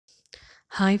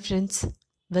Hi friends,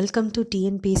 welcome to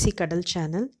TNPSC கடல்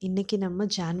channel. இன்றைக்கி நம்ம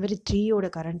ஜான்வரி 3யோட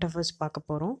கரண்ட் அஃபேர்ஸ் பார்க்க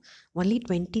போகிறோம். ஒன்லி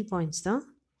 20 பாயிண்ட்ஸ் தான்,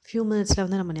 ஃபியூ மினிட்ஸில்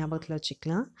வந்து நம்ம ஞாபகத்தில்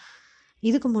வச்சுக்கலாம்.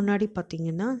 இதுக்கு முன்னாடி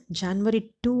பார்த்தீங்கன்னா ஜான்வரி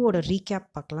 2வோட ரீகேப்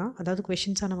பார்க்கலாம். அதாவது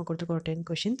கொஷின்ஸாக நம்ம கொடுத்துருக்கோம் 10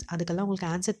 கொஷின்ஸ். அதுக்கெல்லாம் உங்களுக்கு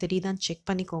ஆன்சர் தெரியுதான்னு செக்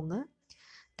பண்ணிக்கோங்க.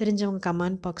 தெரிஞ்சவங்க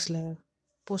கமெண்ட் பாக்ஸில்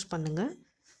போஸ்ட் பண்ணுங்கள்.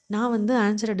 நான் வந்து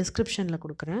ஆன்சரை டிஸ்கிரிப்ஷனில்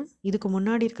கொடுக்குறேன். இதுக்கு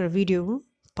முன்னாடி இருக்கிற வீடியோவும்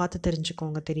பார்த்து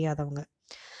தெரிஞ்சுக்கோங்க தெரியாதவங்க.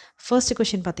 ஃபர்ஸ்ட்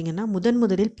கொஷின் பார்த்தீங்கன்னா,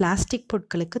 முதலில் பிளாஸ்டிக்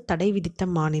பொருட்களுக்கு தடை விதித்த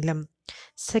மாநிலம்.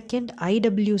 செகண்ட்,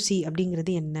 ஐடபிள்யூசி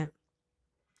அப்படிங்கிறது என்ன?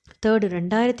 தேர்டு,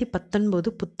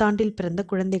 2019 புத்தாண்டில் பிறந்த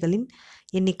குழந்தைகளின்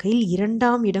எண்ணிக்கையில்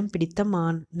 2ஆம் இடம் பிடித்த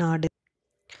நாடு.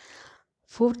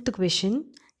 ஃபோர்த்து கொஷின்,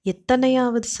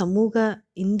 எத்தனையாவது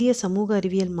இந்திய சமூக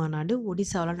அறிவியல் மாநாடு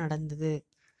ஒடிசாவில் நடந்தது?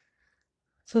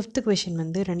 ஃபிஃப்த்து கொஷின்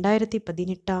வந்து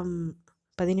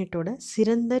 2018ஓட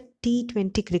சிறந்த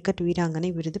T20 கிரிக்கெட்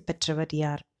வீராங்கனை விருது பெற்றவர்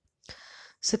யார்?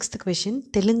 சிக்ஸ்த் கொஷின்,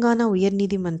 தெலுங்கானா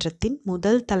உயர்நீதிமன்றத்தின்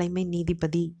முதல் தலைமை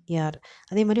நீதிபதி யார்?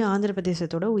 அதே மாதிரி ஆந்திர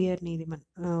பிரதேசத்தோட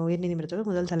உயர்நீதிமன்றத்தோட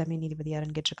முதல் தலைமை நீதிபதி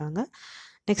யாருன்னு கேட்டிருக்காங்க.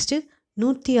 நெக்ஸ்ட்டு,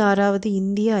 106வது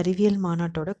இந்திய அறிவியல்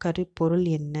மாநாட்டோட கருப்பொருள்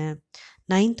என்ன?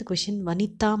 நைன்த் கொஷின்,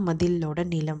 வனிதா மதிலோட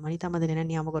நிலம். வனிதா மதில் என்ன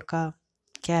ஞாபகம் இருக்கா?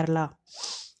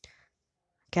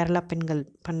 கேரளா பெண்கள்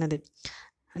பண்ணது.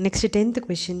 Next 10th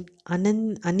question,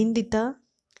 Aninditha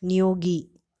Niyogi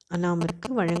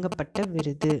அனாமிற்கு வழங்கப்பட்ட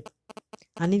விருது.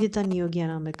 அனிந்திதா நியோகி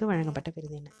அனாமிற்கு வழங்கப்பட்ட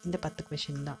விருது என்ன? இந்த 10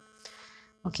 கொஷின் தான்.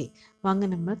 ஓகே, வாங்க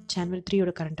நம்ம ஜான்வரி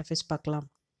 3யோட கரண்ட் அஃபேர்ஸ் பார்க்கலாம்.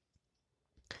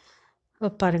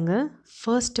 பாருங்க,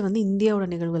 ஃபர்ஸ்ட் வந்து இந்தியாவோட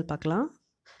நிகழ்வுகள் பார்க்கலாம்.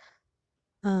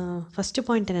 ஃபஸ்ட்டு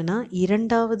பாயிண்ட் என்னென்னா,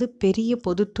 2வது பெரிய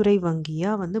பொதுத்துறை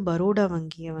வங்கியாக வந்து பரோடா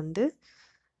வங்கியை வந்து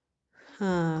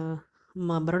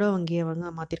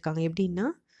மாற்றிருக்காங்க. எப்படின்னா,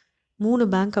 3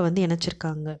 பேங்க்கை வந்து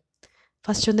இணைச்சிருக்காங்க.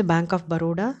 ஃபஸ்ட் வந்து bank of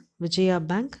Baroda, Vijaya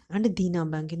bank and Dheena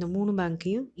bank. இந்த 3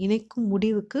 பேங்க்கையும் இணைக்கும்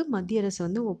முடிவுக்கு மத்திய அரசு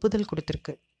வந்து ஒப்புதல்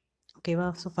கொடுத்துருக்கு. ஓகேவா?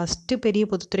 ஸோ ஃபஸ்ட்டு பெரிய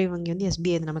பொதுத்துறை வங்கி வந்து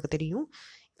எஸ்பிஐ, அது நமக்கு தெரியும்.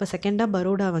 இப்போ செகண்டாக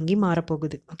பரோடா வங்கி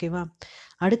மாறப்போகுது. ஓகேவா?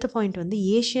 அடுத்த பாயிண்ட் வந்து,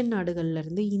 ஏஷியன்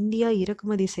நாடுகள்லேருந்து இந்தியா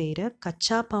இறக்குமதி செய்கிற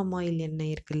கச்சா பாமாயில்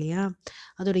எண்ணெய் இருக்கு இல்லையா,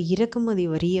 அதோட இறக்குமதி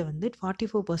வரியை வந்து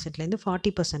 44%லேருந்து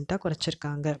 40%ஆக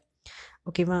குறைச்சிருக்காங்க.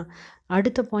 ஓகேவா?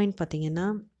 அடுத்த பாயிண்ட் பார்த்தீங்கன்னா,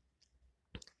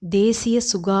 தேசிய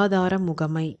சுகாதார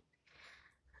முகமை,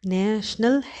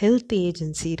 நேஷ்னல் ஹெல்த்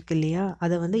ஏஜென்சி இருக்கு இல்லையா,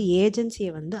 அதை வந்து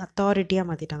ஏஜென்சியை வந்து அத்தாரிட்டியாக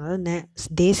மாற்றிட்டாங்க. அதாவது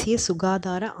தேசிய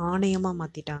சுகாதார ஆணையமாக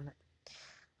மாற்றிட்டாங்க.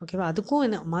 ஓகேவா? அதுக்கும்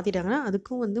என்ன மாற்றிட்டாங்கன்னா,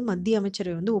 அதுக்கும் வந்து மத்திய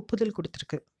அமைச்சரவை வந்து ஒப்புதல்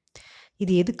கொடுத்துருக்கு.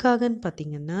 இது எதுக்காகன்னு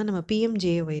பார்த்தீங்கன்னா, நம்ம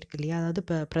பிஎம்ஜேஒய் இருக்கு இல்லையா, அதாவது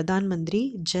இப்போ பிரதான் மந்திரி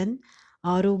ஜன்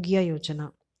ஆரோக்கியா யோஜனா,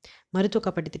 மருத்துவ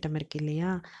காப்பீட்டு திட்டம் இருக்கு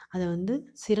இல்லையா, அதை வந்து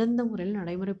சிறந்த முறையில்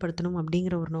நடைமுறைப்படுத்தணும்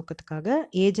அப்படிங்கிற ஒரு நோக்கத்துக்காக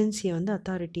ஏஜென்சியை வந்து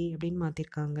அத்தாரிட்டி அப்படின்னு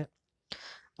மாற்றிருக்காங்க.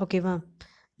 ஓகேவா?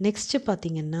 நெக்ஸ்ட்டு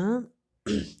பார்த்தீங்கன்னா,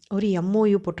 ஒரு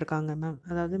எம்ஓயு போட்டிருக்காங்க மேம்.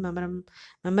 அதாவது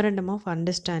மெமரண்டம் ஆஃப்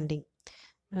அண்டர்ஸ்டாண்டிங்,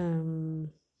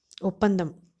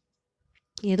 ஒப்பந்தம்.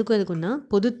 எதுக்குன்னா,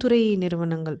 பொதுத்துறை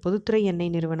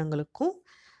எண்ணெய் நிறுவனங்களுக்கும்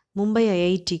மும்பை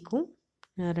ஐஐடிக்கும்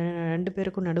 2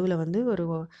 பேருக்கும் நடுவில் வந்து ஒரு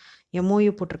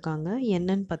எம்ஓயு போட்டிருக்காங்க.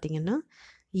 என்னன்னு பார்த்தீங்கன்னா,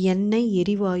 எண்ணெய்,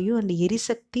 எரிவாயு அண்ட்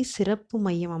எரிசக்தி சிறப்பு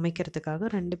மையம் அமைக்கிறதுக்காக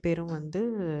 2 பேரும் வந்து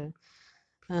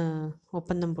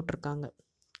ஒப்பந்தம் போட்டிருக்காங்க.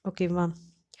 ஓகேவா?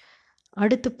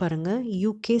 அடுத்து பாருங்கள்,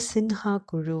 யூகே சின்ஹா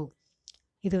குழு.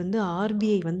 இது வந்து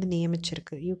ஆர்பிஐ வந்து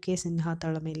நியமிச்சிருக்கு. யூகே சின்ஹா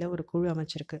தலைமையில் ஒரு குழு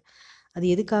அமைச்சிருக்கு. அது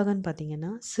எதுக்காகன்னு பார்த்தீங்கன்னா,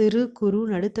 சிறு குறு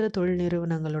நடுத்தர தொழில்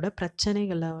நிறுவனங்களோட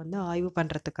பிரச்சனைகளை வந்து ஆய்வு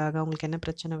பண்ணுறதுக்காக, அவங்களுக்கு என்ன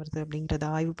பிரச்சனை வருது அப்படிங்கிறத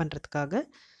ஆய்வு பண்ணுறதுக்காக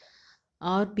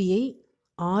ஆர்பிஐ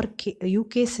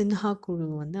யூகே சின்ஹா குழு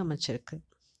வந்து அமைச்சிருக்கு.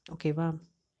 ஓகேவா?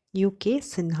 யூகே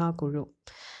சின்ஹா குழு.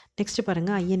 நெக்ஸ்ட்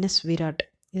பாருங்கள், ஐஎன்எஸ் விராட்.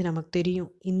 இது நமக்கு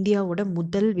தெரியும், இந்தியாவோட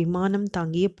முதல் விமானம்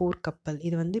தாங்கிய போர்க்கப்பல்.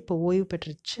 இது வந்து இப்போ ஓய்வு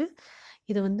பெற்றுச்சு.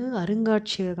 இதை வந்து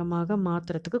அருங்காட்சியகமாக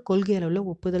மாற்றுறதுக்கு கொள்கை அளவில்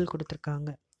ஒப்புதல் கொடுத்துருக்காங்க.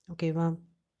 ஓகேவா?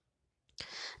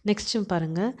 நெக்ஸ்ட்டு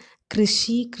பாருங்கள்,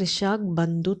 கிருஷாக்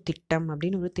பந்து திட்டம்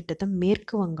அப்படின்னு ஒரு திட்டத்தை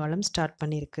மேற்கு வங்காளம் ஸ்டார்ட்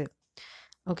பண்ணியிருக்கு.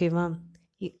 ஓகேவா?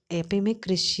 எப்பயுமே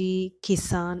கிருஷி,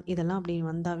 கிசான் இதெல்லாம் அப்படி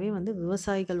வந்தாவே வந்து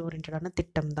விவசாயிகள் ஓரியன்டான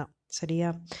திட்டம் தான். சரியா?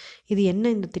 இது என்ன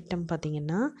இந்த திட்டம்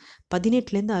பார்த்தீங்கன்னா,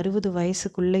 18லேருந்து 60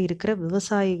 வயசுக்குள்ளே இருக்கிற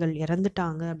விவசாயிகள்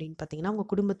இறந்துட்டாங்க அப்படின்னு பார்த்தீங்கன்னா, அவங்க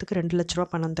குடும்பத்துக்கு 2 லட்ச ரூபா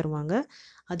பணம் தருவாங்க.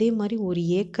 அதே மாதிரி 1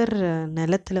 ஏக்கர்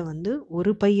நிலத்தில் வந்து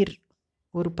ஒரு பயிர்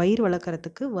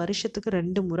வளர்க்குறதுக்கு வருஷத்துக்கு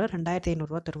 2 முறை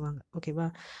 2500 தருவாங்க. ஓகேவா?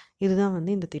 இதுதான்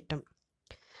வந்து இந்த திட்டம்,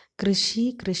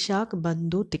 கிருஷாக்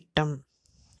பந்து திட்டம்.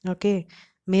 ஓகே,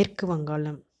 மேற்கு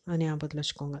வங்காளம் ஞாபகத்தில்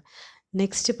வச்சுக்கோங்க.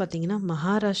 நெக்ஸ்ட்டு பார்த்தீங்கன்னா,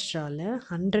 மகாராஷ்டிராவில்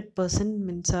 100%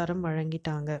 மின்சாரம்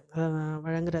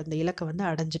வழங்குற அந்த இலக்கை வந்து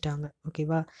அடைஞ்சிட்டாங்க.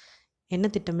 ஓகேவா? என்ன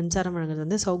திட்டம்? மின்சாரம் வழங்குறது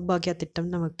வந்து சௌபாக்யா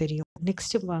திட்டம்னு நமக்கு தெரியும்.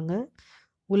 நெக்ஸ்ட்டு வாங்க,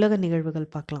 உலக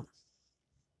நிகழ்வுகள் பார்க்கலாம்.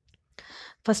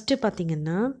 ஃபஸ்ட்டு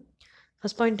பார்த்தீங்கன்னா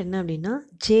ஃபஸ்ட் பாயிண்ட் என்ன அப்படின்னா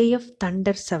JF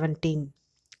Thunder 17,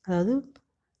 அதாவது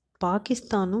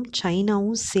பாகிஸ்தானும்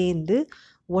சைனாவும் சேர்ந்து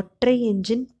ஒற்றை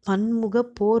என்ஜின் பன்முக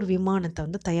போர் விமானத்தை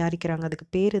வந்து தயாரிக்கிறாங்க. அதுக்கு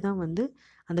பேர் தான் வந்து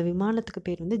அந்த விமானத்துக்கு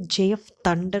பேர் வந்து JF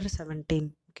Thunder 17.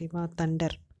 ஓகேவா,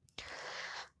 தண்டர்.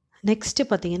 நெக்ஸ்ட்டு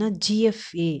பார்த்தீங்கன்னா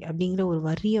GFA அப்படிங்கிற ஒரு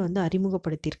வரியை வந்து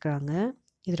அறிமுகப்படுத்தியிருக்கிறாங்க.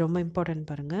 இது ரொம்ப இம்பார்ட்டன்ட்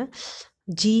பாருங்கள்.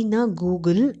 ஜீனா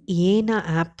கூகுள், ஏனா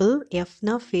ஆப்பிள்,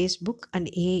 எஃப்னா ஃபேஸ்புக் அண்ட்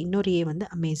இன்னொரு ஏ வந்து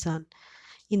அமேசான்.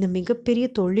 இந்த மிகப்பெரிய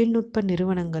தொழில்நுட்ப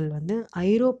நிறுவனங்கள் வந்து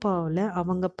ஐரோப்பாவில்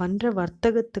அவங்க பண்ணுற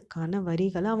வர்த்தகத்துக்கான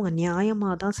வரிகளை அவங்க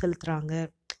நியாயமாக தான் செலுத்துகிறாங்க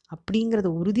அப்படிங்கிறத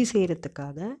உறுதி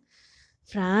செய்கிறதுக்காக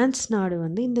ஃப்ரான்ஸ் நாடு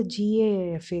வந்து இந்த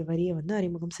GAFA வரியை வந்து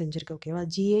அறிமுகம் செஞ்சுருக்கு. ஓகேவா,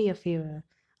 GAFA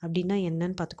அப்படின்னா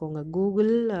என்னன்னு பார்த்துக்கோங்க.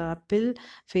 Google, apple,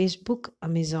 Facebook,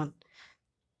 Amazon.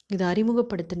 இதை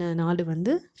அறிமுகப்படுத்தின நாடு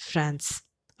வந்து ஃப்ரான்ஸ்.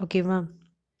 ஓகேவா,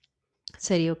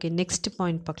 சரி. ஓகே, நெக்ஸ்ட்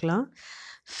பாயிண்ட் பார்க்கலாம்.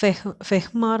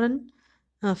 ஃபெஹ்மாரன்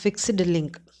ஃபிக்ஸ்டு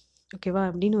லிங்க், ஓகேவா,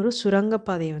 அப்படின்னு ஒரு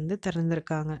சுரங்கப்பாதையை வந்து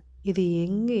திறந்திருக்காங்க. இது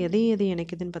எதை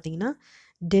இணைக்குதுன்னு பார்த்தீங்கன்னா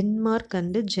டென்மார்க்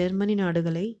அண்டு ஜெர்மனி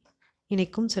நாடுகளை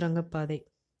இணைக்கும் சுரங்கப்பாதை.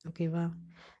 ஓகேவா,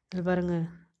 இதில் பாருங்கள்,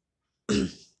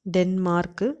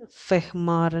 டென்மார்க்கு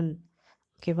ஃபெஹ்மாரன்.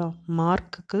 ஓகேவா,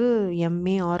 மார்க்குக்கு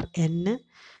MARN,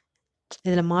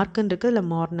 இதில் மார்க்குன்னு இருக்குது, இதில்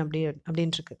மார்ன்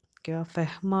அப்படின்னு இருக்கு. ஓகேவா,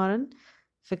 ஃபெஹ்மாரன்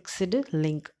fixed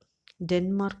link,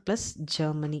 Denmark plus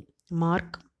Germany.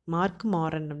 Mark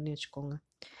Maran அப்படின்னு வச்சுக்கோங்க.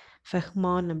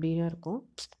 ஃபெஹ்மான் அப்படின்னு இருக்கும்,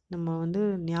 நம்ம வந்து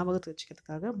ஞாபகத்தை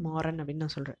வச்சுக்கிறதுக்காக மாரன் அப்படின்னு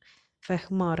நான் சொல்கிறேன்.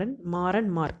 ஃபெஹ்மாரன், மாரன்,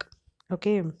 மார்க்.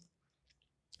 ஓகே,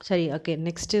 சரி. ஓகே,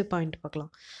 நெக்ஸ்ட்டு பாயிண்ட்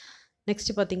பார்க்கலாம்.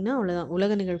 நெக்ஸ்ட்டு பார்த்திங்கன்னா அவ்வளோதான்,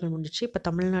 உலக நிகழ்வுகள் முடிஞ்சிச்சு. இப்போ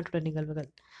தமிழ்நாட்டோட நிகழ்வுகள்.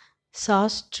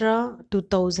 சாஸ்ட்ரா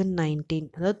 2019,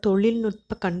 அதாவது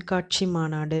தொழில்நுட்ப கண்காட்சி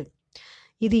மாநாடு.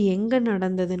 இது எங்கே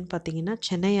நடந்ததுன்னு பார்த்தீங்கன்னா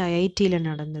சென்னை IITயில்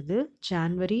நடந்தது,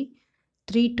 January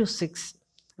 3 to 6.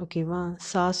 ஓகேவா,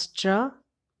 சாஸ்ட்ரா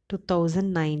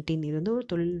 2019 இது வந்து ஒரு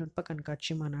தொழில்நுட்ப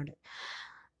கண்காட்சி மாநாடு.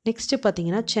 நெக்ஸ்ட்டு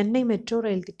பார்த்தீங்கன்னா சென்னை மெட்ரோ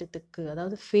ரயில் திட்டத்துக்கு,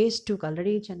 அதாவது ஃபேஸ் 2க்கு,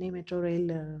 ஆல்ரெடி சென்னை மெட்ரோ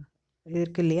ரயில்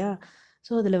இருக்கு இல்லையா,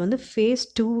 ஸோ அதில் வந்து ஃபேஸ்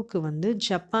 2க்கு வந்து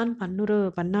ஜப்பான்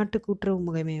பன்னாட்டு கூட்டுறவு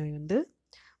முகமை வந்து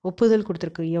ஒப்புதல்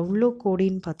கொடுத்துருக்கு. எவ்வளோ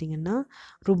கோடின்னு பார்த்தீங்கன்னா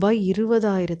ரூபாய்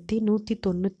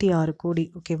 20,196 கோடி.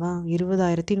 ஓகேவா,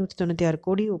 20,196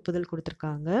 கோடி ஒப்புதல்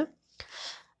கொடுத்துருக்காங்க.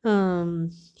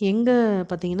 எங்கே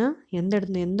பார்த்தீங்கன்னா எந்த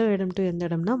இடம் டு எந்த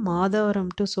இடம்னா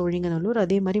மாதவரம் டு சோழிங்கநல்லூர்,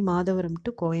 அதே மாதிரி மாதவரம் டு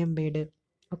கோயம்பேடு.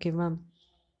 ஓகேவா,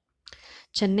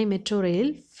 Chennai metro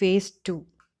rail face 2.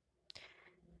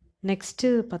 Next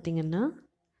பார்த்தீங்கன்னா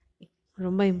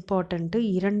ரொம்ப இம்பார்ட்டண்ட்டு,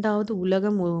 2வது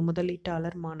உலக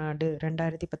முதலீட்டாளர் மாநாடு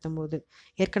 2019.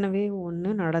 ஏற்கனவே ஒன்று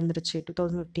நடந்துருச்சு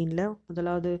 2015.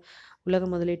 முதலாவது உலக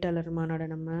முதலீட்டாளர் மாநாடு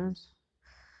நம்ம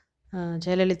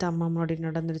ஜெயலலிதா அம்மா முன்னாடி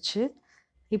நடந்துருச்சு.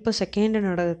 இப்போ செகண்டு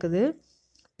நடக்குது.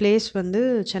 பிளேஸ் வந்து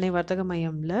சென்னை வர்த்தக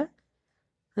மையமில்.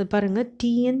 அது பாருங்கள்,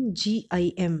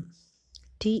 TNGIM.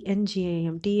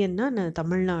 TNன்னா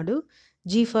Tamil Nadu,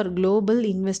 G for global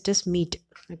investors meet.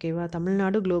 ஓகேவா,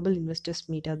 தமிழ்நாடு குளோபல் இன்வெஸ்டர்ஸ்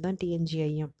மீட், அதுதான்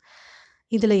TNGIM.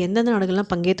 இதில் எந்தெந்த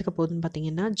நாடுகள்லாம் பங்கேற்றுக்க போகுதுன்னு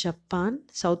பார்த்தீங்கன்னா ஜப்பான்,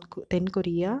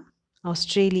 தென்கொரியா,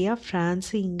 ஆஸ்திரேலியா,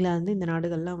 ஃப்ரான்ஸு, இங்கிலாந்து, இந்த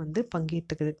நாடுகள்லாம் வந்து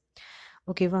பங்கேற்றுக்குது.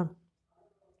 ஓகேவா,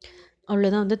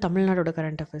 அவ்வளோதான் வந்து தமிழ்நாடோட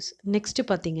கரண்ட் அஃபேர்ஸ். நெக்ஸ்ட்டு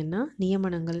பார்த்தீங்கன்னா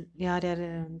நியமனங்கள், யார் யார்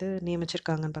வந்து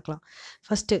நியமிச்சிருக்காங்கன்னு பார்க்கலாம்.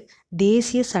 ஃபஸ்ட்டு,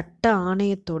 தேசிய சட்ட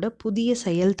ஆணையத்தோட புதிய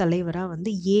செயல் தலைவராக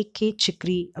வந்து AK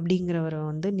சிக்ரி அப்படிங்கிறவரை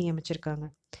வந்து நியமிச்சிருக்காங்க.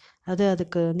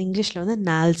 அதுக்கு வந்து இங்கிலீஷில் வந்து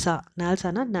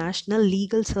நால்சானா நேஷ்னல்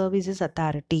லீகல் சர்வீசஸ்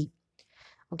அத்தாரிட்டி.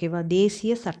 ஓகேவா,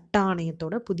 தேசிய சட்ட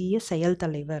ஆணையத்தோட புதிய செயல்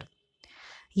தலைவர்.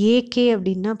 AK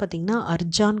அப்படின்னா பார்த்தீங்கன்னா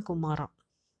அர்ஜான் குமாரா.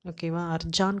 ஓகேவா,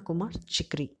 அர்ஜான் குமார்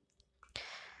சிக்ரி.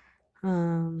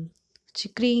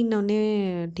 சிக்ரின்னொன்னே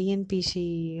TNPC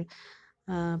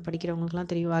படிக்கிறவங்களுக்குலாம்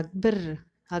தெரியும்.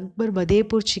 அக்பர்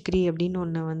பதேபூர் சிக்ரி அப்படின்னு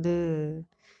ஒன்று வந்து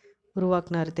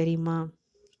உருவாக்குனார், தெரியுமா?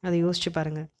 அதை யோசிச்சு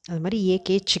பாருங்கள். அது மாதிரி AK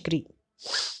சிக்ரி.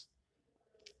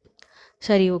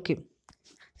 சரி, ஓகே.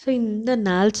 ஸோ இந்த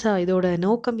நால்சா இதோட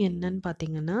நோக்கம் என்னன்னு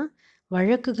பார்த்தீங்கன்னா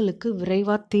வழக்குகளுக்கு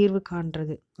விரைவாக தீர்வு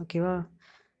காண்றது. ஓகேவா,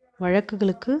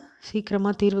 வழக்குகளுக்கு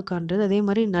சீக்கிரமாக தீர்வு காண்றது. அதே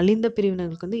மாதிரி நலிந்த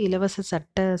பிரிவினர்களுக்கு வந்து இலவச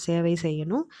சட்ட சேவை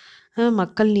செய்யணும்,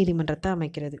 மக்கள் நீதிமன்றத்தை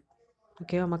அமைக்கிறது.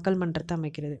 ஓகேவா, மக்கள் மன்றத்தை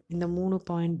அமைக்கிறது. இந்த 3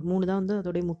 தான் வந்து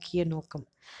அதோடைய முக்கிய நோக்கம்.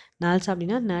 நால்சா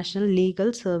அப்படின்னா நேஷ்னல்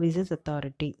லீகல் சர்வீசஸ்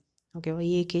அத்தாரிட்டி. ஓகேவா,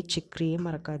 AK சிக்ரியே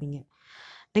மறக்காதீங்க.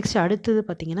 நெக்ஸ்ட் அடுத்தது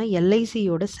பார்த்தீங்கன்னா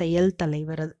LICயோட செயல்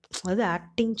தலைவர், அதாவது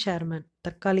ஆக்டிங் சேர்மன்,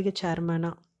 தற்காலிக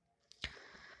சேர்மனாக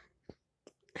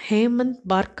ஹேமந்த்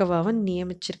பார்கவாவை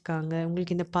நியமிச்சிருக்காங்க.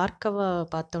 உங்களுக்கு இந்த பார்கவா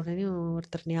பார்த்த உடனே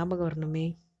ஒருத்தர் ஞாபகம் வரணுமே.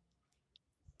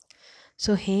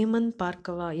 ஸோ ஹேமந்த்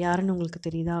பார்கவா யாருன்னு உங்களுக்கு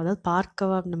தெரியுதா? அதாவது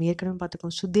பார்கவா நம்ம ஏற்கனவே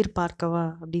பார்த்துருக்கோம். சுதீர் பார்கவா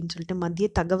அப்படின்னு சொல்லிட்டு மத்திய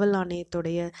தகவல்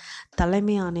ஆணையத்துடைய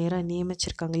தலைமை ஆணையராக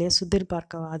நியமிச்சிருக்காங்க இல்லையா, சுதீர்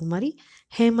பார்கவா. அது மாதிரி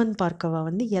ஹேமந்த் பார்கவா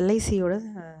வந்து எல்ஐசியோட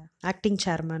ஆக்டிங்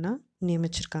சேர்மனாக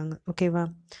நியமிச்சிருக்காங்க. ஓகேவா?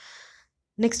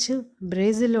 நெக்ஸ்ட்டு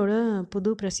பிரேசிலோட புது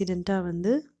பிரசிடெண்ட்டாக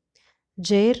வந்து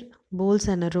ஜெயர்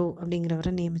போல்சனரோ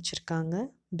அப்படிங்கிறவரை நியமிச்சிருக்காங்க.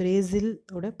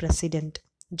 பிரேசிலோட president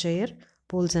ஜெயர்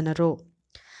Bolsonaro.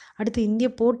 அடுத்து இந்திய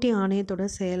போட்டி ஆணையத்தோட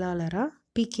செயலாளராக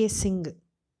PK சிங்.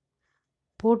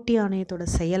 போட்டி ஆணையத்தோட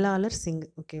செயலாளர் சிங்.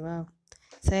 ஓகேவா?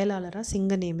 செயலாளராக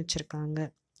சிங்கை நியமிச்சிருக்காங்க.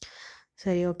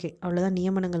 சரி, ஓகே, அவ்வளோதான்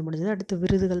நியமனங்கள் முடிஞ்சது. அடுத்து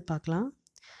விருதுகள் பார்க்கலாம்.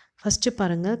 ஃபஸ்ட்டு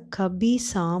பாருங்கள், கபி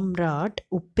சாம்ராட்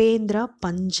உபேந்திரா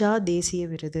பஞ்சா தேசிய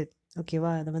விருது.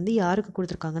 ஓகேவா? அதை வந்து யாருக்கு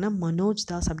கொடுத்துருக்காங்கன்னா மனோஜ்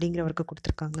தாஸ் அப்படிங்கிறவருக்கு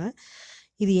கொடுத்துருக்காங்க.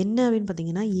 இது என்ன அப்படின்னு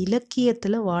பார்த்தீங்கன்னா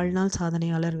இலக்கியத்தில் வாழ்நாள்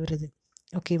சாதனையாளர் விருது.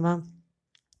 ஓகேவா?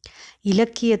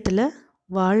 இலக்கியத்தில்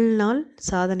வாழ்நாள்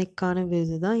சாதனைக்கான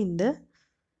விருது தான் இந்த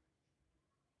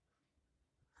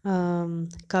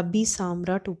கபி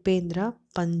சாம்ராட் உபேந்திரா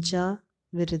பஞ்சா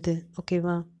விருது.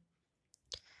 ஓகேவா?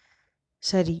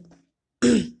 சரி,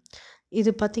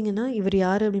 இது பார்த்திங்கன்னா இவர்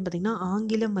யார் அப்படின்னு பார்த்திங்கன்னா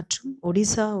ஆங்கிலம் மற்றும்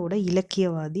ஒடிசாவோட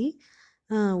இலக்கியவாதி.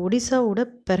 ஒடிசாவோட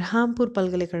பெர்ஹாம்பூர்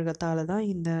பல்கலைக்கழகத்தால் தான்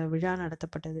இந்த விழா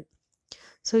நடத்தப்பட்டது.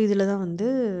 ஸோ இதில் தான் வந்து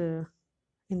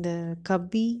இந்த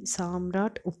கபி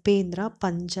சாம்ராட் உபேந்திரா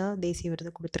பஞ்சா தேசிய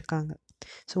விருது கொடுத்துருக்காங்க.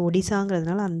 ஸோ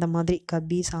ஒடிசாங்கிறதுனால அந்த மாதிரி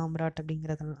கபி சாம்ராட்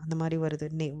அப்படிங்கிறதுனால அந்த மாதிரி வருது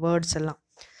வேர்ட்ஸ் எல்லாம்.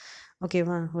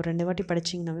 ஓகேவா? ஒரு 2 வாட்டி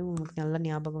படிச்சிங்கனாவே உங்களுக்கு நல்லா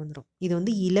ஞாபகம் வந்துடும். இது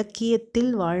வந்து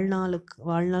இலக்கியத்தில்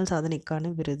வாழ்நாள்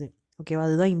சாதனைக்கான விருது. ஓகேவா?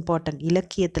 அதுதான் இம்பார்ட்டன்ட்.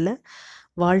 இலக்கியத்தில்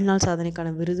வாழ்நாள் சாதனைக்கான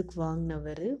விருதுக்கு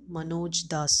வாங்கினவர் மனோஜ்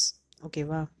தாஸ்.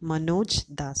 ஓகேவா? மனோஜ்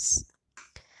தாஸ்.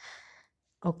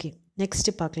 ஓகே,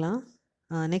 நெக்ஸ்ட்டு பார்க்கலாம்.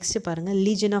 நெக்ஸ்ட்டு பாருங்கள்,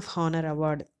 லீஜன் ஆஃப் ஹானர்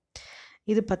அவார்டு.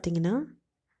 இது பார்த்திங்கன்னா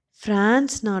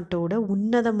ஃப்ரான்ஸ் நாட்டோட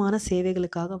உன்னதமான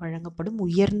சேவைகளுக்காக வழங்கப்படும்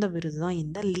உயர்ந்த விருது தான்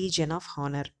இந்த லீஜன் ஆஃப்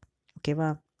ஹானர். ஓகேவா?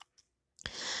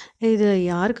 இது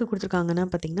யாருக்கு கொடுத்துருக்காங்கன்னா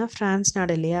பார்த்திங்கன்னா ஃப்ரான்ஸ்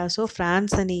நாடு இல்லையா, ஸோ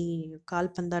ஃப்ரான்ஸ் அணி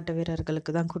கால்பந்தாட்ட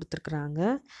வீரர்களுக்கு தான் கொடுத்துருக்குறாங்க.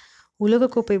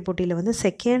 உலகக்கோப்பை போட்டியில் வந்து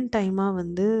செகண்ட் டைமாக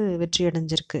வந்து வெற்றி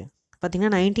அடைஞ்சிருக்கு.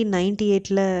 பார்த்திங்கன்னா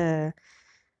 1998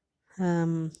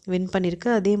 வின் பண்ணியிருக்கு.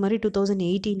 அதே மாதிரி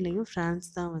 2018 ஃப்ரான்ஸ்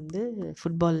தான் வந்து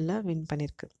ஃபுட்பாலில் வின்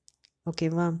பண்ணியிருக்கு.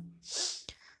 ஓகேவா?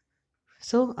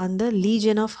 ஸோ அந்த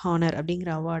லீஜன் ஆஃப் ஹானர்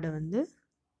அப்படிங்கிற அவார்டை வந்து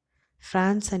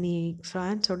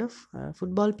ஃப்ரான்ஸோட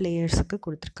ஃபுட்பால் பிளேயர்ஸுக்கு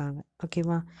கொடுத்துருக்காங்க.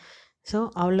 ஓகேவா? ஸோ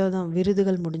அவ்வளோதான்,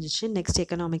 விருதுகள் முடிஞ்சிச்சு. நெக்ஸ்ட்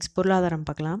எக்கனாமிக்ஸ், பொருளாதாரம்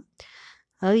பார்க்கலாம்.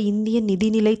 அதாவது இந்திய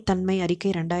நிதிநிலைத்தன்மை அறிக்கை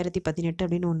 2018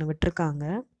 அப்படின்னு ஒன்று விட்டுருக்காங்க.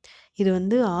 இது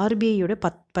வந்து ஆர்பிஐயோட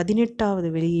 18வது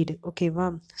வெளியீடு. ஓகேவா?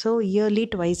 ஸோ இயர்லி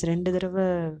ட்வைஸ் 2 தடவை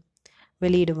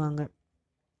வெளியிடுவாங்க.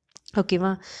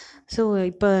 ஓகேவா? ஸோ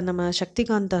இப்போ நம்ம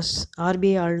சக்திகாந்த் தாஸ்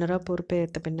ஆர்பிஐ ஆளுநராக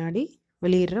பொறுப்பேற்ற பின்னாடி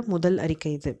வெளியிடுற முதல்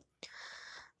அறிக்கை இது.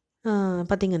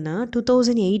 பார்த்திங்கன்னா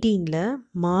 2018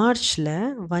 மார்ச்சில்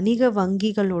வணிக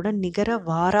வங்கிகளோட நிகர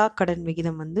வாராக்கடன்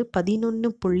விகிதம் வந்து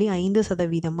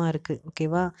 11.5% இருக்குது.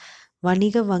 ஓகேவா?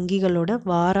 வணிக வங்கிகளோட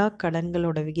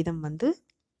வாராக்கடன்களோட விகிதம் வந்து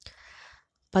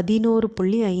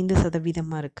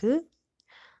 11.5% இருக்குது.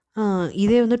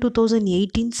 இதே வந்து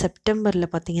 2018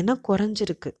 செப்டம்பரில் பார்த்திங்கன்னா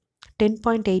குறைஞ்சிருக்கு,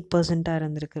 10.8%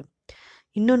 இருந்திருக்கு.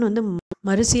 இன்னொன்று வந்து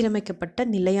மறுசீரமைக்கப்பட்ட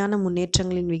நிலையான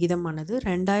முன்னேற்றங்களின் விகிதமானது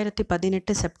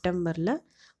 2018 செப்டம்பரில்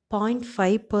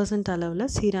 0.5%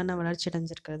 அளவில் சீரான வளர்ச்சி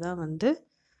அடைஞ்சிருக்கிறதா வந்து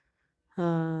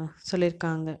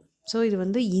சொல்லியிருக்காங்க. ஸோ இது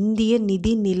வந்து இந்திய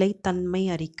நிதி நிலைத்தன்மை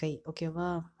அறிக்கை. ஓகேவா?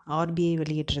 ஆர்பிஐ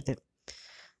வெளியிடுறது.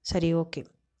 சரி, ஓகே,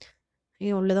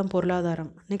 இது உள்ளதான்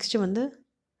பொருளாதாரம். நெக்ஸ்ட்டு வந்து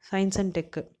சயின்ஸ் அண்ட்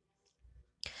டெக்கு.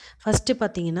 ஃபஸ்ட்டு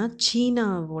பார்த்திங்கன்னா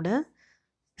சீனாவோட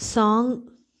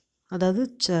அதாவது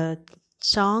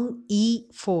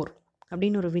Chang'e-4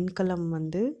 அப்படின்னு ஒரு விண்கலம்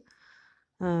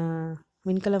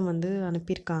வந்து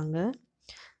அனுப்பியிருக்காங்க.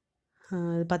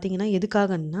 அது பார்த்திங்கன்னா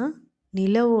எதுக்காகன்னா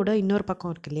நிலவோட இன்னொரு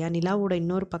பக்கம் இருக்கு இல்லையா, நிலாவோட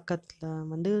இன்னொரு பக்கத்தில்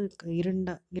வந்து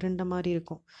இருண்ட மாதிரி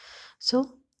இருக்கும். ஸோ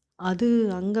அது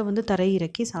அங்கே வந்து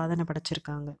தரையிறக்கி சாதனை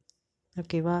படைச்சிருக்காங்க.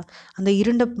 ஓகேவா? அந்த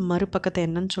இருண்ட மறுபக்கத்தை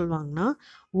என்னன்னு சொல்லுவாங்கன்னா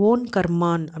ஓன்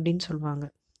கர்மான் அப்படின்னு சொல்லுவாங்க.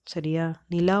 சரியா?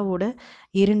 நிலாவோட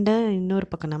இருண்ட இன்னொரு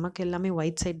பக்கம், நமக்கு எல்லாமே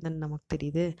ஒயிட் சைட் தான் நமக்கு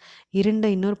தெரியுது, இருண்ட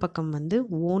இன்னொரு பக்கம் வந்து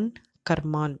ஓன்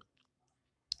கர்மான்.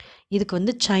 இதுக்கு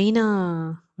வந்து சைனா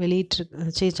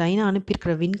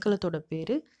அனுப்பியிருக்கிற விண்கலத்தோட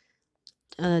பேர்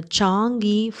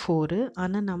Chang'e-4.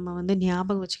 ஆனால் நம்ம வந்து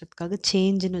ஞாபகம் வச்சுக்கிறதுக்காக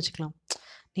சேஞ்சுன்னு வச்சுக்கலாம்.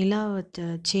 நிலாவை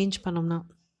சேஞ்ச் பண்ணோம்னா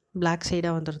பிளாக்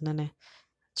சைடாக வந்துடும் தானே,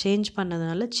 சேஞ்ச்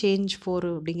பண்ணதுனால Change-4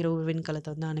 அப்படிங்கிற ஒரு விண்கலத்தை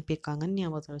வந்து அனுப்பியிருக்காங்கன்னு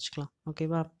ஞாபகத்தை வச்சுக்கலாம்.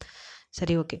 ஓகேவா?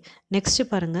 சரி, ஓகே. நெக்ஸ்ட்டு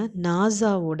பாருங்கள்,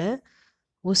 நாசாவோட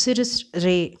ஒசிரிஸ்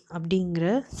ரே அப்படிங்கிற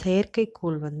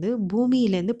செயற்கைக்கோள் வந்து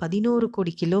பூமியிலேருந்து 11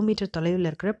 கோடி கிலோமீட்டர் தொலைவில்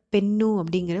இருக்கிற பென்னு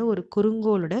அப்படிங்கிற ஒரு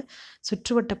குறுங்கோளோட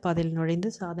சுற்றுவட்ட பாதையில் நுழைந்து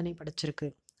சாதனை படைச்சிருக்கு.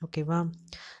 ஓகேவா?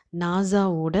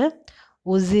 நாசாவோட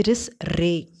ஒசிரிஸ்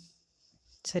ரே.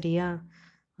 சரியா?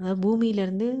 அதாவது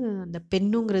பூமியிலேருந்து அந்த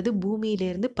பெண்ணுங்கிறது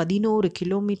பூமியிலேருந்து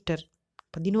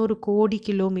 11 கோடி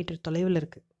கிலோமீட்டர் தொலைவில்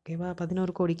இருக்குது. ஓகேவா?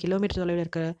 11 கோடி கிலோமீட்டர் தொலைவில்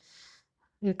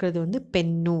இருக்கிறது வந்து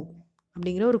பென்னு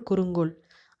அப்படிங்கிற ஒரு குறுங்கோள்.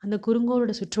 அந்த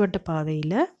குறுங்கோளோட சுற்றுவட்ட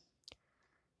பாதையில்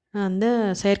அந்த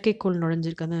செயற்கைக்கோள்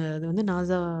நுழைஞ்சிருக்கு. அது வந்து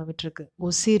நாசா விட்டுருக்கு,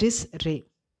 ஒசிரிஸ் ரே.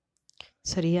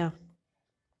 சரியா?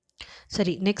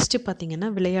 சரி, நெக்ஸ்ட்டு பார்த்தீங்கன்னா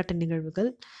விளையாட்டு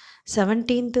நிகழ்வுகள்.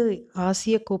 17th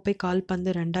ஆசிய கோப்பை கால்பந்து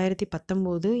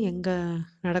 2019 எங்கே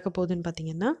நடக்க போகுதுன்னு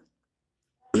பார்த்தீங்கன்னா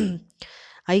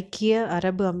ஐக்கிய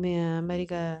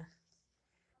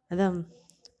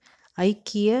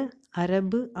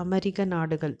அரபு அமெரிக்க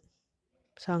நாடுகள்.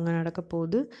 ஸோ அங்கே நடக்க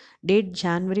போகுது. டேட்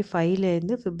January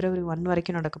 5லேருந்து February 1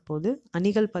 வரைக்கும் நடக்க போகுது.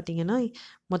 அணிகள் பார்த்திங்கன்னா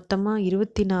மொத்தமாக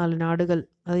 24 நாடுகள்,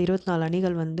 அதாவது 24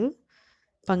 அணிகள் வந்து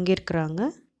பங்கேற்கிறாங்க.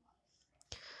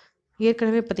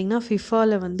 ஏற்கனவே பார்த்திங்கன்னா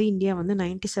ஃபிஃபாவில் வந்து இந்தியா வந்து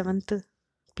 97th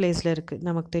பிளேஸில் இருக்குது.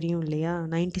 நமக்கு தெரியும் இல்லையா?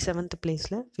 97th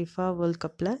பிளேஸில் ஃபிஃபா வேர்ல்ட்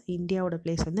கப்பில் இந்தியாவோட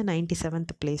பிளேஸ் வந்து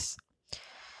 97th பிளேஸ்.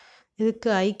 இதுக்கு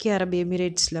ஐக்கிய அரபு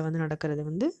எமிரேட்ஸில் வந்து நடக்கிறது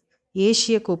வந்து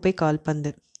ஏசிய கோப்பை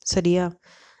கால்பந்து. சரியா?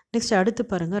 நெக்ஸ்ட் அடுத்து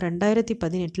பாருங்கள்,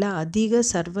 2018 அதிக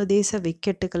சர்வதேச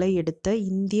விக்கெட்டுகளை எடுத்த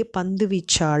இந்திய பந்து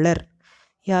வீச்சாளர்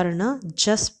யாருன்னா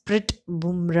ஜஸ்பிரிட்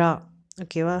பும்ரா.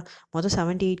 ஓகேவா? மொதல்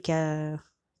 78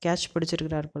 கேட்ச்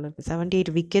பிடிச்சிருக்கிறார் போல இருக்குது.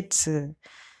 78 விக்கெட்ஸு,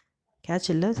 கேட்ச்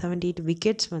இல்லை, 78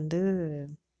 விக்கெட்ஸ் வந்து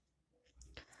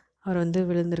அவர் வந்து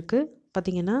விழுந்திருக்கு.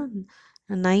 பார்த்திங்கன்னா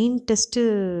 9 டெஸ்ட்டு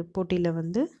போட்டியில்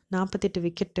வந்து 48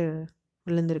 விக்கெட்டு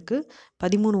விழுந்திருக்கு.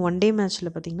 13 ஒன் டே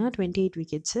மேட்ச்சில் பார்த்திங்கன்னா 28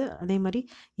 விக்கெட்ஸு. அதே மாதிரி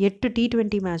 8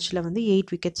 T20 மேட்ச்சில் வந்து 8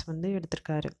 விக்கெட்ஸ் வந்து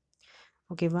எடுத்திருக்காரு.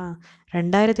 ஓகேவா?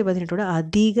 2018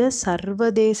 அதிக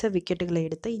சர்வதேச விக்கெட்டுகளை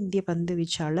எடுத்த இந்திய பந்து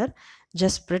வீச்சாளர்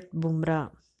ஜஸ்பிரிட் பும்ரா.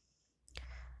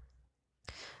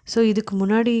 ஸோ இதுக்கு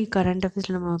முன்னாடி கரண்ட்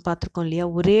அஃபேர்ஸில் நம்ம பார்த்துருக்கோம் இல்லையா?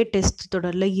 ஒரே டெஸ்ட்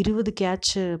தொடரில் 20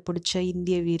 கேட்ச் பிடிச்ச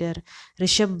இந்திய வீரர்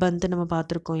ரிஷப் பந்த் நம்ம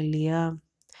பார்த்துருக்கோம் இல்லையா?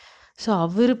 ஸோ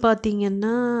அவர்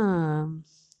பார்த்திங்கன்னா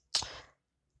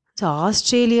ஸோ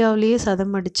ஆஸ்திரேலியாவில்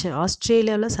சதம்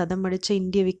அடித்த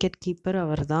இந்திய விக்கெட் கீப்பர்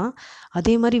அவர் தான்.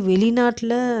 அதே மாதிரி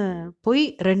வெளிநாட்டில் போய்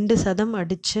 2 சதம்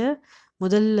அடித்த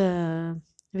முதல்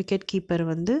விக்கெட் கீப்பர்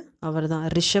வந்து அவர் தான்,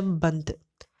 ரிஷப் பந்த்.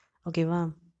 ஓகேவா?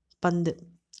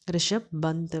 ரிஷப்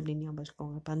பந்த் அப்படின்னு ஞாபகம்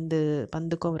வச்சுக்கோங்க.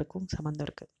 பந்துக்கும் அவருக்கும் சம்மந்தம்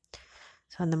இருக்குது.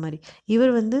 ஸோ அந்த மாதிரி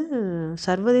இவர் வந்து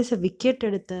சர்வதேச விக்கெட்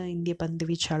எடுத்த இந்திய பந்து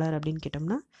வீச்சாளர் அப்படின்னு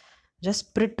கேட்டோம்னா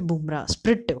ஜஸ்பிரிட் பும்ரா.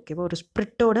 ஓகேவா? ஒரு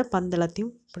ஸ்ப்ரிட்டோட பந்து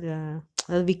எல்லாத்தையும்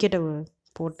அதாவது விக்கெட்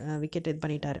இது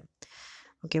பண்ணிட்டார்.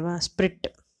 ஓகேவா?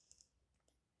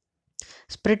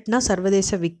 ஸ்ப்ரிட்னா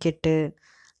சர்வதேச விக்கெட்டு,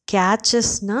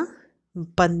 கேட்சஸ்னா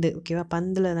பந்து. ஓகேவா?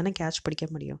 பந்தில் தானே கேட்ச் பிடிக்க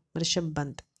முடியும். ரிஷப்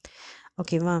பந்த்.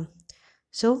 ஓகேவா?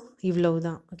 ஸோ இவ்வளவு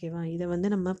தான். ஓகேவா? இதை வந்து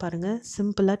நம்ம பாருங்கள்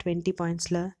சிம்பிளாக 20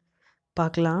 பாயிண்ட்ஸில்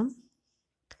பார்க்கலாம்.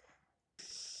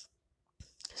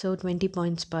 ஸோ 20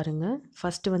 பாயிண்ட்ஸ் பாருங்கள்.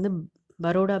 ஃபஸ்ட்டு வந்து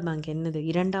பரோடா பேங்க் என்னது?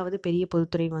 2வது பெரிய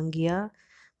பொதுத்துறை வங்கியாக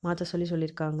மாற்ற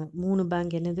சொல்லியிருக்காங்க. 3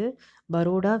 பேங்க் என்னது?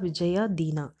 பரோடா, விஜயா,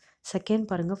 தீனா. செகண்ட்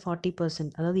பாருங்கள்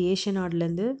 40%, அதாவது ஏஷியன்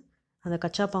நாடுலேருந்து அந்த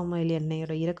கச்சா பாம் ஆயில்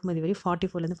எண்ணெயோட இறக்குமதி வரி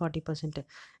 44லேருந்து 40%.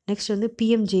 நெக்ஸ்ட் வந்து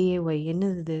PMJAY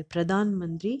என்னது? பிரதான்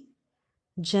மந்திரி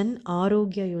ஜன்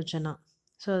ஆரோக்கிய யோஜனா.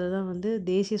 ஸோ அதுதான் வந்து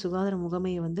தேசிய சுகாதார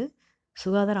முகமையை வந்து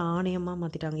சுகாதார ஆணையமாக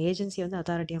மாற்றிட்டாங்க. ஏஜென்சியை வந்து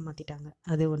அத்தாரிட்டியாக மாற்றிட்டாங்க.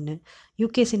 அது ஒன்று.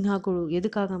 UK சின்ஹா குழு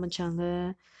எதுக்காக அமைச்சாங்க?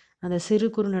 அந்த சிறு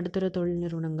குறு நடுத்தர தொழில்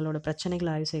நிறுவனங்களோட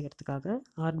பிரச்சனைகளை ஆய்வு செய்கிறதுக்காக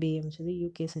RBI அமைச்சது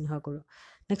UK சின்ஹா குழு.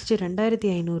 நெக்ஸ்ட்டு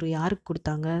 2500 யாருக்கு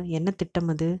கொடுத்தாங்க? என்ன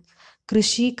திட்டம் அது?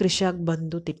 கிருஷாக்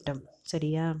பந்து திட்டம்.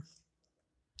 சரியா?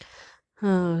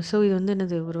 ஸோ இது வந்து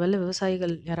என்னது? ஒரு வேளை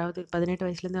விவசாயிகள் யாராவது 18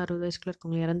 வயசுலேருந்து 60 வயசுக்குள்ள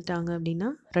இருக்கவங்க இறந்துட்டாங்க அப்படின்னா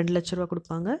 2 லட்ச ரூபா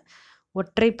கொடுப்பாங்க.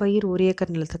 ஒற்றை பயிர் 1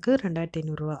 ஏக்கர் நிலத்துக்கு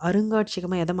 2500 ரூபா.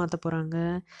 அருங்காட்சியகமாக எதை மாற்ற போகிறாங்க?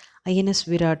 INS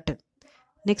விராட்.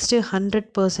 நெக்ஸ்ட்டு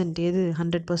 100% எது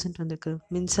 100% வந்திருக்கு?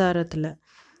 மின்சாரத்தில்.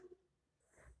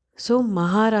 ஸோ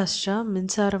மகாராஷ்டிரா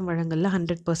மின்சாரம் வழங்கல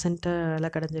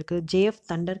 100% கிடஞ்சிருக்கு. JF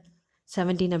Thunder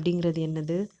 17 அப்படிங்கிறது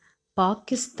என்னது?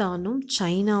 பாகிஸ்தானும்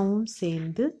சைனாவும்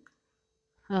சேர்ந்து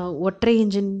ஒற்றை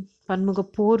இன்ஜின் பன்முக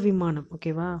போர் விமானம்.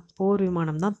 ஓகேவா? போர்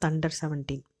விமானம் தான் Thunder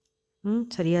 17.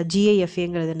 சரியா?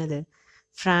 GIFAங்கிறது என்னது?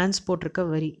 ஃப்ரான்ஸ் போட்டிருக்க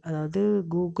வரி, அதாவது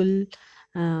கூகுள்,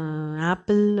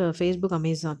 ஆப்பிள், ஃபேஸ்புக்,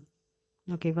 அமேசான்.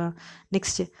 ஓகேவா?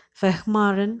 Next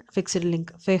ஃபெஹ்மாரன் fixed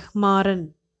link.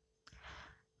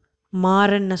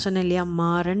 மாரன் நான் சொன்னேன் இல்லையா?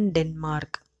 மாரன்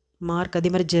டென்மார்க்,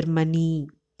 அதே மாதிரி ஜெர்மனி.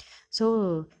 ஸோ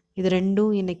இது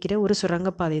ரெண்டும் இணைக்கிற ஒரு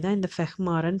சுரங்கப்பாதை தான் இந்த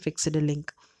ஃபெஹ்மாரன் ஃபிக்ஸ்டு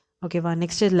லிங்க். ஓகேவா.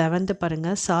 நெக்ஸ்ட் 11th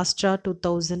பாருங்கள், சாஸ்ட்ரா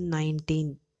 2019.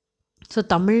 ஸோ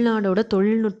தமிழ்நாடோட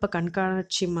தொழில்நுட்ப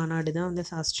கண்காட்சி மாநாடு தான் வந்து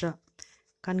சாஸ்ட்ரா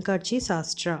கண்காட்சி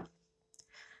சாஸ்ட்ரா.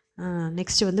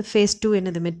 நெக்ஸ்ட்டு வந்து ஃபேஸ் 2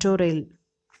 என்னது, மெட்ரோ ரயில்.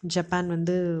 ஜப்பான்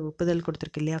வந்து ஒப்புதல்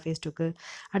கொடுத்துருக்கு இல்லையா ஃபேஸ் 2க்கு.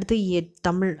 அடுத்து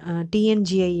Tamil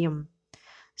டிஎன்ஜிஐஎம்.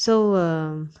 So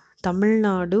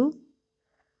Tamil Nadu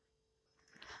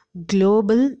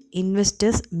global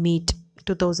investors meet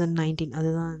 2019,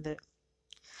 அதுதான் அது.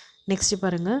 நெக்ஸ்ட்டு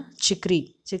பாருங்கள்,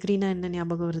 சிக்ரினா என்ன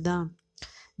ஞாபகம் வருதா?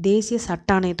 தேசிய சட்ட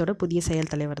ஆணையத்தோட புதிய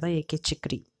செயல் தலைவர் தான் ஏகே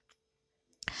சிக்ரி.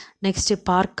 நெக்ஸ்ட்டு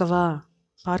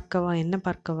பார்க்கவா என்ன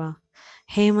பார்க்கவா?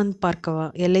 ஹேமந்த் பார்க்கவா,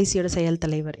 எல்ஐசியோட செயல்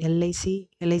தலைவர்.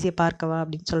 எல்ஐசியை பார்க்கவா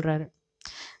அப்படின்னு சொல்கிறாரு.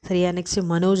 சரியா. நெக்ஸ்ட்டு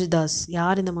மனோஜ் தாஸ்.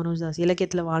 யார் இந்த மனோஜ் தாஸ்?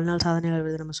 இலக்கியத்தில் வாழ்நாள் சாதனையாளர்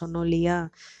வருது, நம்ம சொன்னோம் இல்லையா,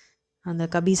 அந்த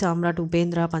கபி சாம்ராட்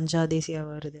உபேந்திரா பஞ்சா தேசியா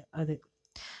வருது அது.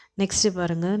 நெக்ஸ்ட்டு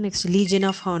பாருங்கள், நெக்ஸ்ட் லீஜன்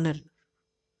ஆஃப்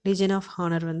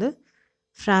ஹானர் வந்து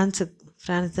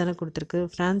ஃப்ரான்ஸ் தானே கொடுத்துருக்கு,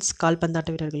 ஃப்ரான்ஸ் கால்பந்தாட்ட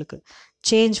வீரர்களுக்கு.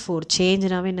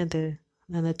 சேஞ்ச்னாவே என்னது,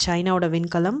 அந்த சைனாவோட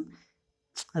விண்கலம்,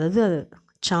 அதாவது அது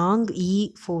சாங்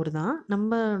E4 தான்.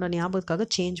 நம்மளோட ஞாபகத்துக்காக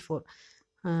சேஞ்ச் 4.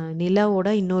 நிலாவோட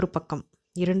இன்னொரு பக்கம்,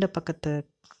 இரண்டு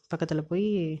பக்கத்தில் போய்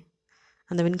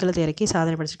அந்த விண்கலத்தை இறக்கி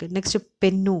சாதனை படைச்சிருக்கு. நெக்ஸ்ட்டு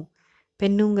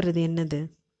பெண்ணுங்கிறது என்னது?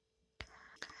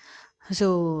 ஸோ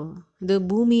இது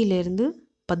பூமியிலேருந்து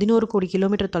 11 கோடி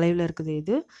கிலோமீட்டர் தொலைவில் இருக்குது.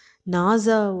 இது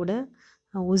நாசாவோட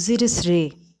ஒசிரிஸ் ரே,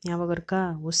 ஞாபகம் இருக்கா?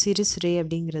 ஒசிரிஸ் ரே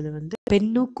அப்படிங்கிறது வந்து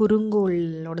பெண்ணு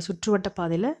குறுங்கோளோட சுற்றுவட்ட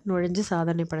பாதையில் நுழைஞ்சு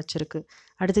சாதனை படைச்சிருக்கு.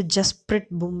 அடுத்து ஜஸ்பிரிட்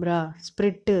பும்ரா.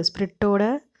 ஸ்பிரிட்டோட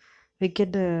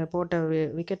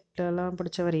விக்கெட்டெல்லாம்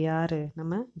பிடிச்சவர் யார்?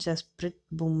 நம்ம ஜஸ்பிரிட்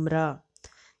பும்ரா.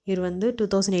 இவர் வந்து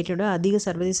 2018 அதிக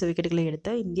சர்வதேச விக்கெட்டுகளை எடுத்த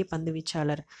இந்திய பந்து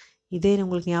வீச்சாளர். இதே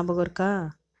உங்களுக்கு ஞாபகம் இருக்கா?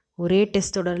 ஒரே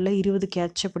டெஸ்ட் தொடரில் 20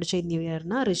 கேட்சை பிடிச்ச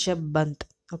இந்தியர்னா ரிஷப் பந்த்.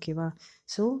 ஓகேவா.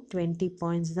 ஸோ 20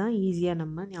 பாயிண்ட்ஸ் தான் ஈஸியாக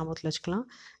நம்ம ஞாபகத்தில் வச்சுக்கலாம்.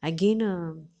 அகெயின்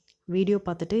வீடியோ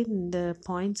பார்த்துட்டு இந்த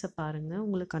பாயிண்ட்ஸை பாருங்கள்,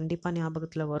 உங்களுக்கு கண்டிப்பாக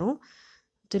ஞாபகத்தில் வரும்.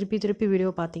 திருப்பி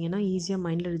வீடியோ பார்த்தீங்கன்னா ஈஸியாக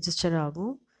மைண்டில் ரிஜிஸ்டர்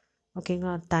ஆகும்.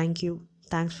 ஓகேங்களா.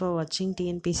 தேங்க்ஸ் ஃபார் வாட்சிங்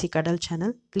டிஎன்பிசி கடல்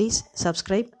channel. Please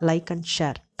subscribe, like and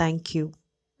share. Thank you.